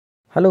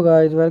Hello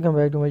guys, welcome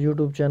back to my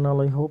YouTube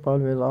channel. I hope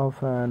always are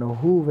fan.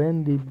 Who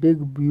when the Big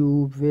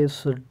Bu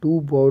vs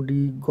two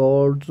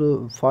bodyguards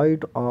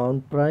fight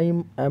on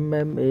Prime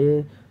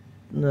MMA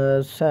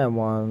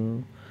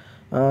 7.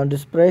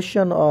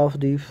 Description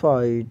of the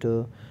fight.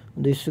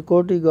 The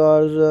security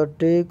guards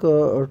take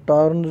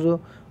turns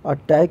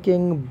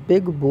attacking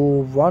Big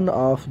Bu. One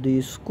of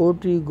the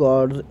security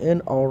guards is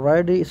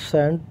already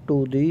sent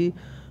to the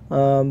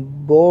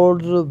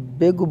boards.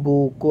 Big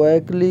Bu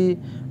quickly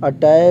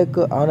attack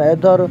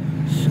another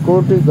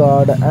security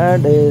guard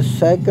and a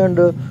second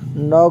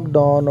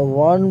knockdown.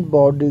 One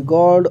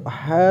bodyguard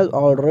has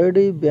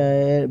already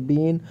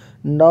been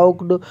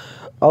knocked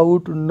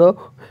out.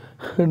 Now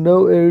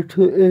it's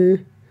a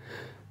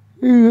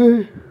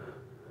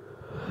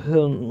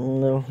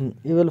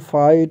evil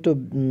fight.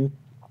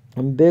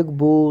 Big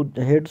Bu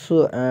hits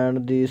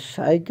and the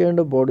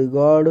second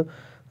bodyguard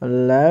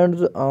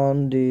lands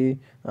on the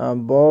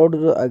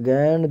boards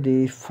again.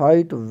 The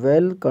fight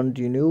will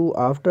continue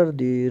after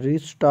the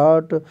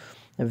restart.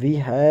 We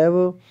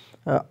have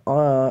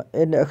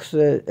in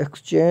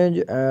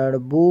exchange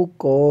and Bu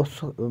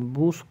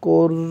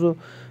scores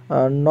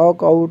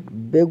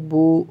knockout. Big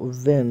Bu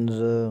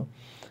wins.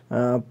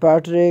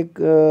 Patrick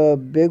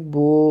Big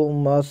Bu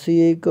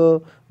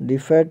Masiek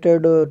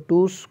defeated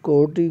two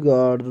security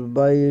guards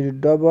by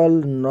double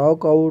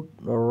knockout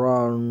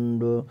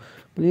round.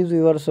 Please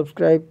viewers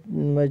subscribe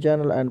my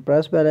channel and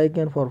press bell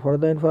icon for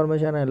further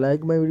information and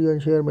like my video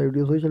and share my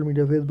video social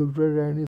media Facebook Twitter and